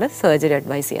ജനറലി നമ്മൾ സർജറി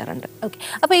അഡ്വൈസ് ചെയ്യാറുണ്ട്. ഓക്കെ.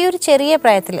 അപ്പോൾ ഈ ഒരു ചെറിയ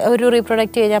പ്രായത്തിൽ ഒരു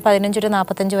റീപ്രൊഡക്റ്റീവ് ഏജ് 15 to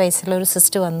 45 വയസ്സുള്ള ഒരു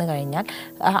സിസ്റ്റ് വന്നു കഴിഞ്ഞാൽ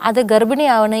അത്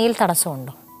ഗർഭിണിയാവുന്നതിൽ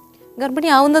തടസ്സമുണ്ടോ?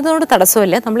 ഗർഭിണിയാവുന്നതിനോട്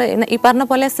തടസ്സമില്ല. നമ്മൾ ഈ പറഞ്ഞ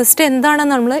പോലെ സിസ്റ്റ്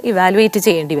എന്താണെന്ന് നമ്മൾ ഇവാലുവേറ്റ്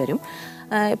ചെയ്യേണ്ടി വരും.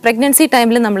 പ്രഗ്നൻസി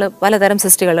ടൈമിൽ നമ്മൾ പലതരം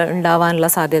സിസ്റ്റുകൾ ഉണ്ടാവാനുള്ള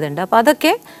സാധ്യതയുണ്ട്. അപ്പോൾ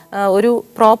അതൊക്കെ ഒരു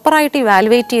പ്രോപ്പറായിട്ട്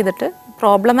ഇവാലുവേറ്റ് ചെയ്തിട്ട്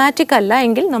പ്രോബ്ലമാറ്റിക് അല്ല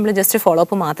എങ്കിൽ നമ്മൾ ജസ്റ്റ് ഫോളോ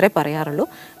അപ്പ് മാത്രമേ പറയാറുള്ളൂ.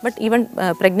 ബട്ട് ഈവൻ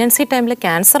പ്രഗ്നൻസി ടൈമിൽ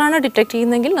ക്യാൻസറാണ് ഡിറ്റക്ട്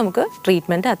ചെയ്യുന്നതെങ്കിൽ നമുക്ക്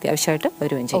ട്രീറ്റ്മെൻറ്റ് അത്യാവശ്യമായിട്ട്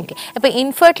വരുകയും ചെയ്യും. ഓക്കെ. അപ്പോൾ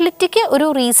ഇൻഫെർട്ടിലിറ്റിക്ക് ഒരു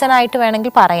റീസൺ ആയിട്ട്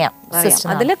വേണമെങ്കിൽ പറയാം.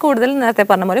 അതിൽ കൂടുതൽ നേരത്തെ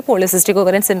പറഞ്ഞ പോലെ പോളിസിസ്റ്റിക്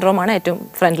ഓവറിയൻ സിൻഡ്രോമാണ് ഏറ്റവും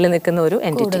ഫ്രണ്ടിൽ നിൽക്കുന്ന ഒരു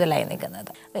കൂടുതലായി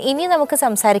നിൽക്കുന്നത്. ഇനി നമുക്ക്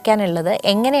സംസാരിക്കാനുള്ളത്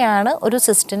എങ്ങനെയാണ് ഒരു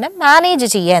സിസ്റ്റിനെ മാനേജ്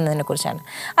ചെയ്യുക എന്നതിനെ കുറിച്ചാണ്.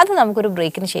 അത് നമുക്കൊരു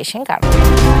ബ്രേക്കിന് ശേഷം കാണാം.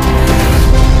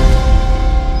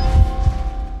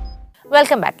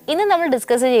 Welcome back. ഇന്ന് നമ്മൾ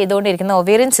ഡിസ്കസ് ചെയ്തുകൊണ്ടിരിക്കുന്ന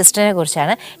ഒവേറിയൻ സിസ്റ്റിനെ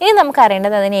കുറിച്ചാണ്. ഇനി നമുക്ക്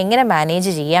അറിയേണ്ടത് അതിനെ എങ്ങനെ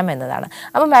മാനേജ് ചെയ്യാം എന്നതാണ്.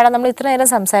 അപ്പോൾ മാഡം, നമ്മൾ ഇത്ര നേരം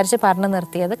സംസാരിച്ച് പറഞ്ഞു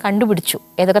നിർത്തിയത് കണ്ടുപിടിച്ചു,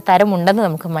 ഏതൊക്കെ തരമുണ്ടെന്ന്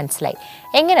നമുക്ക് മനസ്സിലായി.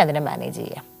 എങ്ങനെ അതിനെ മാനേജ്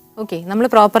ചെയ്യാം? ഓക്കെ, നമ്മൾ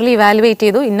പ്രോപ്പർലി ഇവാലുവേറ്റ്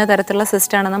ചെയ്തു, ഇന്ന തരത്തിലുള്ള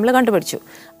സിസ്റ്റാണ് നമ്മൾ കണ്ടുപിടിച്ചു.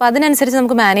 അപ്പോൾ അതിനനുസരിച്ച്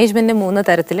നമുക്ക് മാനേജ്മെൻറ്റ് 3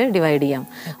 തരത്തിൽ ഡിവൈഡ് ചെയ്യാം.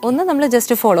 ഒന്ന്, നമ്മൾ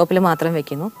ജസ്റ്റ് ഫോളോ അപ്പിൽ മാത്രം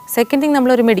വെക്കുന്നു. സെക്കൻഡ് തിങ്,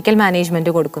 നമ്മളൊരു മെഡിക്കൽ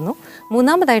മാനേജ്മെൻറ്റ് കൊടുക്കുന്നു.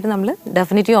 മൂന്നാമതായിട്ട് നമ്മൾ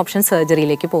ഡെഫിനിറ്റീവ് ഓപ്ഷൻ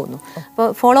സർജറിയിലേക്ക് പോകുന്നു. അപ്പോൾ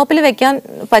ഫോളോ അപ്പിൽ വെക്കാൻ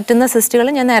പറ്റുന്ന സിസ്റ്റുകൾ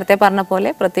ഞാൻ നേരത്തെ പറഞ്ഞ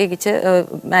പോലെ പ്രത്യേകിച്ച്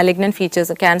മാലിഗ്നൻറ്റ്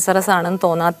ഫീച്ചേഴ്സ് ക്യാൻസറസ് ആണെന്ന്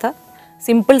തോന്നാത്ത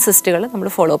സിമ്പിൾ സിസ്റ്റുകൾ നമ്മൾ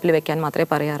ഫോളോ അപ്പിൽ വെക്കാൻ മാത്രമേ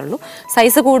പറയാറുള്ളൂ.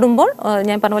 സൈസ് കൂടുമ്പോൾ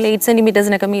ഞാൻ പറഞ്ഞ പോലെ 8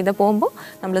 സെൻറ്റിമീറ്റേഴ്സിനൊക്കെ മീതെ പോകുമ്പോൾ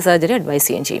നമ്മൾ സർജറി അഡ്വൈസ്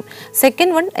ചെയ്യുകയും ചെയ്യും.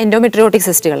 Second one endometriotic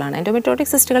സിസ്റ്റുകളാണ്.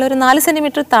 എൻഡോമെട്രിയോട്ടിക് സിസ്റ്റുകൾ ഒരു 4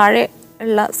 സെൻറ്റിമീറ്റർ താഴെ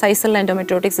ഉള്ള സൈസുള്ള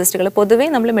എൻഡോമെട്രിയോട്ടിക് സിസ്റ്റുകൾ പൊതുവേ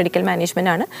നമ്മൾ മെഡിക്കൽ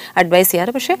മാനേജ്മെൻറ്റാണ് അഡ്വൈസ്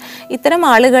ചെയ്യാറ്. പക്ഷേ ഇത്തരം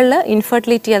ആളുകളിൽ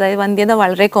ഇൻഫെർട്ടിലിറ്റി, അതായത് വന്ധ്യത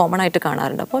വളരെ കോമൺ ആയിട്ട്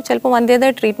കാണാറുണ്ട്. അപ്പോൾ ചിലപ്പോൾ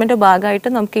വന്ധ്യത ട്രീറ്റ്മെൻറ്റ് ഭാഗമായിട്ട്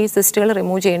നമുക്ക് ഈ സിസ്റ്റുകൾ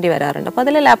റിമൂവ് ചെയ്യേണ്ടി വരാറുണ്ട്. അപ്പോൾ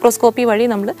അതിൽ ലാപ്രോസ്കോപ്പി വഴി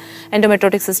നമ്മൾ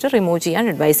എൻഡോമെട്രിയോട്ടിക് സിസ്റ്റ് റിമൂവ്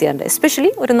ചെയ്യാൻ അഡ്വൈസ് ചെയ്യാറുണ്ട്,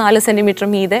 എസ്പെഷ്യലി ഒരു 4 സെൻറ്റിമീറ്റർ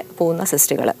മീതെ പോകുന്ന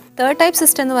സിസ്റ്റുകൾ. തേർഡ് ടൈപ്പ്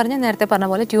സിസ്റ്റ് എന്ന് പറഞ്ഞാൽ നേരത്തെ പറഞ്ഞ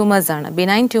പോലെ ട്യൂമേഴ്സാണ്.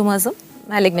 ബിനൈൻ ട്യൂമേഴ്സും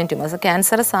മാലിഗ്നൻറ്റ് ട്യൂമേഴ്സ്,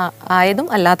 ക്യാൻസറസ് ആയതും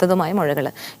അല്ലാത്തതുമായ മുഴകൾ.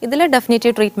 ഇതിൽ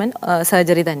ഡെഫിനിറ്റീവ് ട്രീറ്റ്മെൻറ്റ്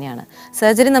സർജറി തന്നെയാണ്.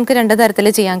 സർജറി നമുക്ക് 2 തരത്തിൽ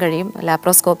ചെയ്യാൻ കഴിയും.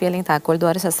 ലാപ്രോസ്കോപ്പി അല്ലെങ്കിൽ താക്കോൽ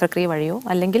ദ്വാര ശസ്ത്രക്രിയ വഴിയോ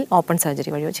അല്ലെങ്കിൽ ഓപ്പൺ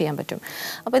സർജറി വഴിയോ ചെയ്യാൻ പറ്റും.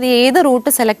 അപ്പോൾ ഇത് ഏത്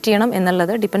റൂട്ട് സെലക്ട് ചെയ്യണം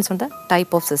എന്നുള്ളത് depends on the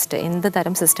type of cyst, എന്ത്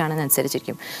തരം സിസ്റ്റ് ആണെന്ന്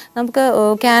അനുസരിച്ചിരിക്കും. നമുക്ക്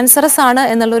ക്യാൻസറസ് ആണ്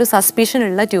എന്നുള്ളൊരു സസ്പീഷൻ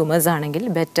ഉള്ള ട്യൂമേഴ്സ് ആണെങ്കിൽ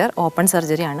ബെറ്റർ ഓപ്പൺ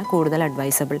സർജറിയാണ് കൂടുതൽ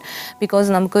അഡ്വൈസബിൾ. ബിക്കോസ്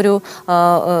നമുക്കൊരു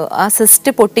ആ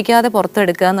സിസ്റ്റ് പൊട്ടിക്കാതെ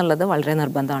പുറത്തെടുക്കുക എന്നുള്ളത് വളരെ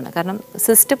നിർബന്ധമാണ്. കാരണം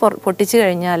സിസ്റ്റ് പൊട്ടിച്ച്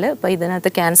കഴിഞ്ഞാൽ ഇപ്പോൾ ഇതിനകത്ത്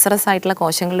ക്യാൻസറസ് ആയിട്ടുള്ള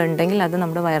കോശങ്ങളുണ്ടെങ്കിൽ അത്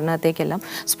നമ്മുടെ വയറിനകത്തേക്കെല്ലാം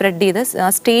സ്പ്രെഡ് ചെയ്ത് ആ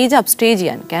സ്റ്റേജ് അപ്സ്റ്റേജ്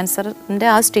ചെയ്യാൻ, ക്യാൻസറിൻ്റെ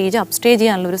ആ സ്റ്റേജ് അപ്സ്റ്റേജ്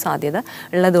ചെയ്യാനുള്ളൊരു സാധ്യത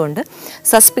ഉള്ളതുകൊണ്ട്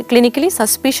ക്ലിനിക്കലി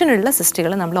സസ്പീഷൻ ഉള്ള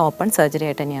സിസ്റ്റുകൾ നമ്മൾ ഓപ്പൺ സർജറി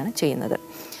ആയിട്ട് തന്നെയാണ് ചെയ്യുന്നത്.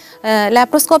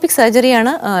 ലാപ്രോസ്കോപ്പിക്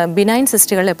സർജറിയാണ് ബിനൈൻ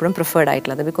സിസ്റ്റുകൾ എപ്പോഴും പ്രിഫേർഡ്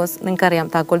ആയിട്ടുള്ളത്. ബിക്കോസ് നിങ്ങൾക്കറിയാം,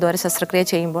 താക്കോൽ ദ്വാര ശസ്ത്രക്രിയ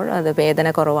ചെയ്യുമ്പോൾ അത് വേദന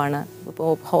കുറവാണ്,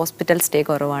 ഇപ്പോൾ ഹോസ്പിറ്റൽ സ്റ്റേ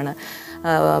കുറവാണ്,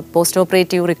 പോസ്റ്റ്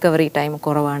ഓപ്പറേറ്റീവ് റിക്കവറി ടൈം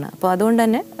കുറവാണ്. അപ്പോൾ അതുകൊണ്ട്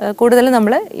തന്നെ കൂടുതൽ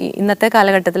നമ്മൾ ഇന്നത്തെ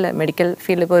കാലഘട്ടത്തിൽ മെഡിക്കൽ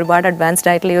ഫീൽഡ് ഇപ്പോൾ ഒരുപാട് അഡ്വാൻസ്ഡ്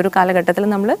ആയിട്ടുള്ള ഈ ഒരു കാലഘട്ടത്തിൽ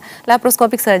നമ്മൾ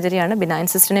ലാപ്രോസ്കോപ്പിക് സർജറിയാണ് ബിനൈൻ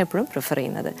സിസ്റ്റിനെ എപ്പോഴും പ്രിഫർ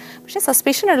ചെയ്യുന്നത്. പക്ഷേ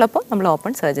സസ്പീഷൻ ഉള്ളപ്പോൾ നമ്മൾ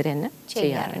ഓപ്പൺ സർജറി തന്നെ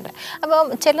ചെയ്യാറുണ്ട്. അപ്പം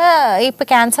ചില ഇപ്പോൾ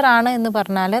ക്യാൻസർ ആണ് എന്ന്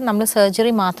പറഞ്ഞാൽ നമ്മൾ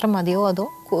സർജറി മാത്രം മതിയോ അതോ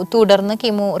തുടർന്ന്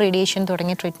കീമോ റേഡിയേഷൻ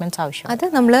തുടങ്ങിയ ട്രീറ്റ്മെൻറ്റ്സ് ആവശ്യം? അത്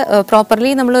നമ്മൾ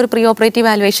പ്രോപ്പർലി നമ്മളൊരു പ്രീ ഓപ്പറേറ്റീവ്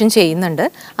വാലുവേഷൻ ചെയ്യുന്നുണ്ട്.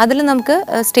 അതിൽ നമുക്ക്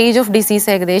സ്റ്റേജ് ഓഫ് ഡിസീസ്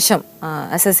ഏകദേശം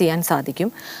അസസ് ചെയ്യാൻ സാധിക്കും.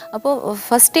 അപ്പോൾ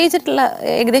ഫസ്റ്റ് സ്റ്റേജിലുള്ള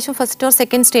ഏകദേശം ഫസ്റ്റ് ഓർ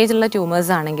സെക്കൻഡ് സ്റ്റേജിലുള്ള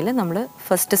ട്യൂമേഴ്സ് ആണെങ്കിൽ നമ്മൾ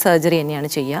ഫസ്റ്റ് സർജറി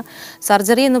തന്നെയാണ് ചെയ്യുക.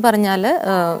 സർജറി എന്ന് പറഞ്ഞാൽ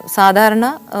സാധാരണ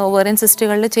ഓവറിയൻ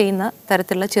സിസ്റ്റുകളിൽ ചെയ്യുന്ന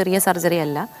തരത്തിലുള്ള ചെറിയ സർജറി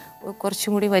അല്ല,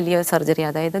 കുറച്ചും കൂടി വലിയ സർജറി.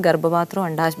 അതായത് ഗർഭപാത്രവും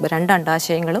 2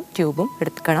 അണ്ഡാശയങ്ങളും ട്യൂബും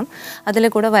എടുക്കണം. അതിൽ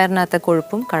കൂടെ വയറിനകത്തെ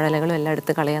കൊഴുപ്പും കഴലകളും എല്ലാം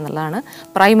എടുത്ത് കളയുക എന്നുള്ളതാണ്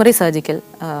പ്രൈമറി സർജിക്കൽ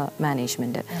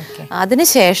മാനേജ്മെൻറ്റ്.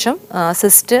 അതിനുശേഷം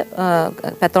സിസ്റ്റ്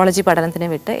പത്തോളജി പഠനത്തിന്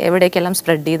വിട്ട് എവിടേക്കെല്ലാം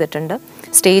സ്പ്രെഡ് ചെയ്തിട്ടുണ്ട്,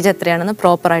 സ്റ്റേജ് എത്രയാണെന്ന്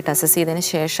പ്രോപ്പറായിട്ട് അസസ് ചെയ്തതിന്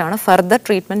ശേഷമാണ് ഫർദർ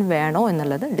ട്രീറ്റ്മെൻറ്റ് വേണോ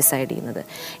എന്നുള്ളത് ഡിസൈഡ് ചെയ്യുന്നത്.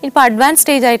 ഇപ്പോൾ അഡ്വാൻസ്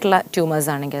സ്റ്റേജ് ആയിട്ടുള്ള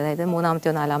ട്യൂമേഴ്സ് ആണെങ്കിൽ, അതായത്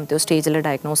 3ാമത്തെയോ 4ാമത്തെയോ സ്റ്റേജിൽ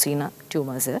ഡയഗ്നോസ് ചെയ്യുന്ന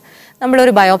ട്യൂമേഴ്സ്,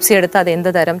 നമ്മളൊരു ബയോപ്സി എടുത്ത് അത്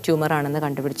എന്ത് തരം ട്യൂമറാണെന്ന്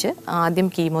കണ്ടുപിടിച്ച് ആദ്യം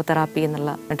കീമോതെറാപ്പി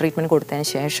എന്നുള്ള ട്രീറ്റ്മെൻറ്റ് കൊടുത്തതിന്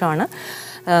ശേഷമാണ്,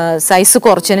 സൈസ്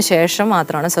കുറച്ചതിന് ശേഷം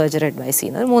മാത്രമാണ് സർജറി അഡ്വൈസ്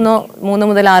ചെയ്യുന്നത്. 3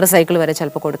 മുതൽ 6 സൈക്കിൾ വരെ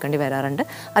ചിലപ്പോൾ കൊടുക്കേണ്ടി വരാറുണ്ട്.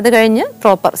 അത് കഴിഞ്ഞ്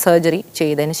പ്രോപ്പർ സർജറി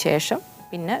ചെയ്തതിന് ശേഷം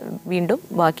പിന്നെ വീണ്ടും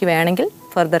ബാക്കി വേണമെങ്കിൽ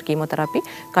ഫർദർ കീമോതെറാപ്പി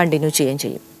കണ്ടിന്യൂ ചെയ്യുകയും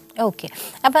ചെയ്യും. ഓക്കെ,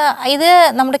 അപ്പോൾ ഇത്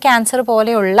നമ്മുടെ ക്യാൻസർ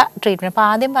പോലെയുള്ള ട്രീറ്റ്മെൻറ്റ്, അപ്പോൾ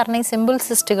ആദ്യം പറഞ്ഞ ഈ സിമ്പിൾ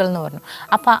സിസ്റ്റുകൾ എന്ന് പറഞ്ഞു,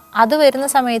 അപ്പോൾ അത് വരുന്ന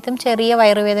സമയത്തും ചെറിയ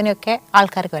വയറുവേദനയൊക്കെ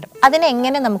ആൾക്കാർക്ക് വരും.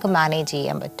 അതിനെങ്ങനെ നമുക്ക് മാനേജ്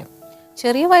ചെയ്യാൻ പറ്റും?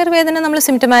 ചെറിയ വയറുവേദന നമ്മൾ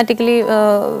സിംറ്റമാറ്റിക്കലി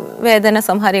വേദന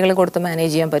സംഹാരികൾ കൊടുത്ത്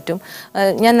മാനേജ് ചെയ്യാൻ പറ്റും.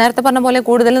 ഞാൻ നേരത്തെ പറഞ്ഞ പോലെ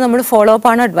കൂടുതൽ നമ്മൾ ഫോളോ അപ്പ്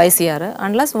ആണ് അഡ്വൈസ് ചെയ്യാറ്.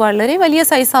 അൺലസ് വളരെ വലിയ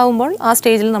സൈസ് ആകുമ്പോൾ ആ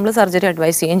സ്റ്റേജിൽ നമ്മൾ സർജറി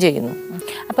അഡ്വൈസ് ചെയ്യുകയും ചെയ്യുന്നു.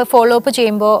 അപ്പോൾ ഫോളോ അപ്പ്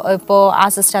ചെയ്യുമ്പോൾ ഇപ്പോൾ ആ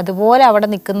സിസ്റ്റം അതുപോലെ അവിടെ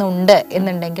നിൽക്കുന്നുണ്ട്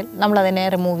എന്നുണ്ടെങ്കിൽ നമ്മൾ അതിനെ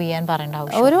റിമൂവ് ചെയ്യാൻ പറയേണ്ട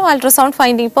ആവശ്യം? ഒരു അൾട്രാസൗണ്ട്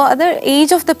ഫൈൻഡിങ്, ഇപ്പോൾ അത്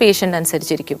ഏജ് ഓഫ് ദ പേഷ്യൻ്റ്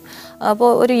അനുസരിച്ചിരിക്കും. അപ്പോൾ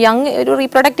ഒരു ഒരു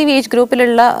റീപ്രൊഡക്റ്റീവ് ഏജ്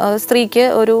ഗ്രൂപ്പിലുള്ള സ്ത്രീക്ക്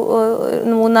ഒരു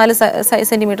 3-4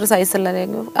 സെൻറ്റിമീറ്റർ സൈസുള്ള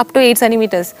അപ് ടു 8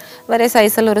 സെൻറ്റിമീറ്റേഴ്സ് വരെ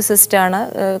സൈസുള്ള ഒരു സിസ്റ്റാണ്,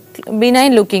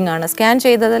 ബിനൈൻ ലുക്കിംഗ് ആണ്, സ്കാൻ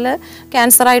ചെയ്തതിൽ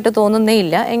ക്യാൻസറായിട്ട് തോന്നുന്നേ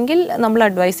ഇല്ല എങ്കിൽ നമ്മൾ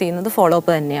അഡ്വൈസ് ചെയ്യുന്നത് ഫോളോ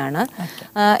അപ്പ് തന്നെയാണ്.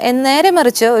 നേരെ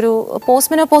മറിച്ച് ഒരു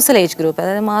പോസ്റ്റ്മെനോപോസൽ ഏജ് ഗ്രൂപ്പ്,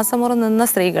 അതായത് മാസമുറ നിന്ന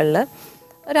സ്ത്രീകളിൽ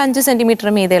ഒരു 5 സെൻറ്റിമീറ്റർ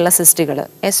മീതെയുള്ള സിസ്റ്റുകൾ,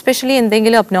 എസ്പെഷ്യലി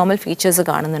എന്തെങ്കിലും അബ്നോർമൽ ഫീച്ചേഴ്സ്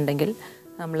കാണുന്നുണ്ടെങ്കിൽ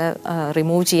നമ്മൾ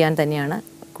റിമൂവ് ചെയ്യാൻ തന്നെയാണ്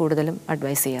കൂടുതലും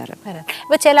അഡ്വൈസ് ചെയ്യാറ്.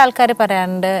 ഇപ്പോൾ ചില ആൾക്കാർ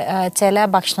പറയാറുണ്ട് ചില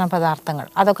ഭക്ഷണ പദാർത്ഥങ്ങൾ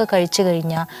അതൊക്കെ കഴിച്ചു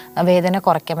കഴിഞ്ഞാൽ വേദന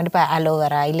കുറയ്ക്കാൻ വേണ്ടി, ഇപ്പോൾ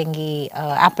അലോവേറ ഇല്ലെങ്കിൽ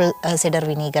ആപ്പിൾ സിഡർ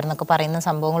വിനീഗർ എന്നൊക്കെ പറയുന്ന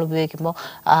സംഭവങ്ങൾ ഉപയോഗിക്കുമ്പോൾ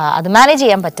അത് മാനേജ്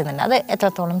ചെയ്യാൻ പറ്റുന്നുണ്ട്. അത്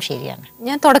എത്രത്തോളം ശരിയാണ്?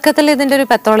 ഞാൻ തുടക്കത്തിൽ ഇതിൻ്റെ ഒരു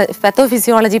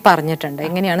പെത്തോഫിസിയോളജി പറഞ്ഞിട്ടുണ്ട്,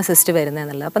 എങ്ങനെയാണ് സിസ്റ്റ് വരുന്നത്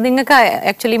എന്നുള്ളത്. അപ്പം നിങ്ങൾക്ക്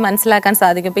ആക്ച്വലി മനസ്സിലാക്കാൻ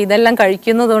സാധിക്കും. ഇപ്പോൾ ഇതെല്ലാം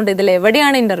കഴിക്കുന്നതുകൊണ്ട് ഇതിൽ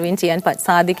എവിടെയാണ് ഇൻ്റർവീൻ ചെയ്യാൻ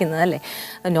സാധിക്കുന്നത് അല്ലേ?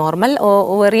 നോർമൽ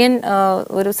ഓവറിയൻ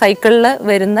ഒരു സൈക്കിളിൽ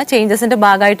വരുന്ന ചേഞ്ചസിൻ്റെ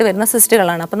ഭാഗമായിട്ട് വരുന്ന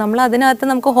സിസ്റ്റുകളാണ് ആണ്. അപ്പോൾ നമ്മൾ അതിനകത്ത്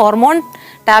നമുക്ക് ഹോർമോൺ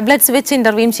ടാബ്ലറ്റ്സ് വെച്ച്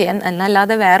ഇൻ്റർവ്യൂം ചെയ്യാൻ,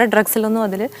 അല്ലാതെ വേറെ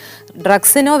ഡ്രഗ്സിലൊന്നും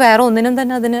ഡ്രഗ്സിനോ വേറെ ഒന്നിനും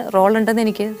തന്നെ അതിന് റോൾ ഉണ്ടെന്ന്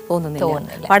എനിക്ക്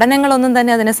തോന്നുന്നില്ല. പഠനങ്ങളൊന്നും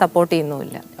തന്നെ അതിനെ സപ്പോർട്ട്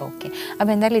ചെയ്യുന്നുമില്ല. ഓക്കെ,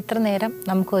 അപ്പോൾ എന്തായാലും ഇത്ര നേരം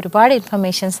നമുക്ക് ഒരുപാട്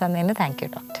ഇൻഫർമേഷൻസ് തന്നതിന് താങ്ക് യു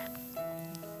ഡോക്ടർ.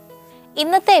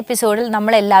 ഇന്നത്തെ എപ്പിസോഡിൽ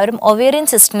നമ്മളെല്ലാവരും ഒവേറിയൻ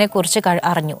സിസ്റ്റിനെ കുറിച്ച്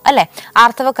അറിഞ്ഞു അല്ലേ.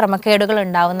 ആർത്തവ ക്രമക്കേടുകൾ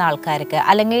ഉണ്ടാവുന്ന ആൾക്കാർക്ക്,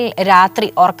 അല്ലെങ്കിൽ രാത്രി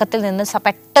ഉറക്കത്തിൽ നിന്ന്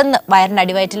പെട്ടെന്ന് വയറിൻ്റെ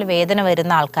അടിവയറ്റിൽ വേദന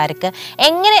വരുന്ന ആൾക്കാർക്ക്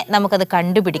എങ്ങനെ നമുക്കത്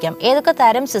കണ്ടുപിടിക്കാം, ഏതൊക്കെ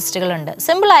തരം സിസ്റ്റുകളുണ്ട്.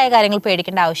 സിമ്പിളായ കാര്യങ്ങൾ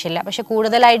പേടിക്കേണ്ട ആവശ്യമില്ല. പക്ഷെ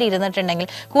കൂടുതലായിട്ട് ഇരുന്നിട്ടുണ്ടെങ്കിൽ,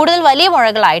 കൂടുതൽ വലിയ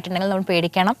മുഴകളായിട്ടുണ്ടെങ്കിൽ നമ്മൾ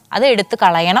പേടിക്കണം, അത് എടുത്ത്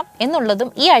കളയണം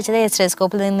എന്നുള്ളതും ഈ ആഴ്ചത്തെ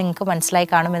സ്റ്റെതസ്കോപ്പിൽ നിന്ന് നിങ്ങൾക്ക് മനസ്സിലായി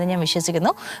കാണുമെന്ന് ഞാൻ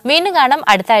വിശ്വസിക്കുന്നു. വീണ്ടും കാണാം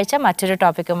അടുത്ത ആഴ്ച മറ്റൊരു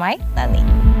ടോപ്പിക്കുമായി. നന്ദി.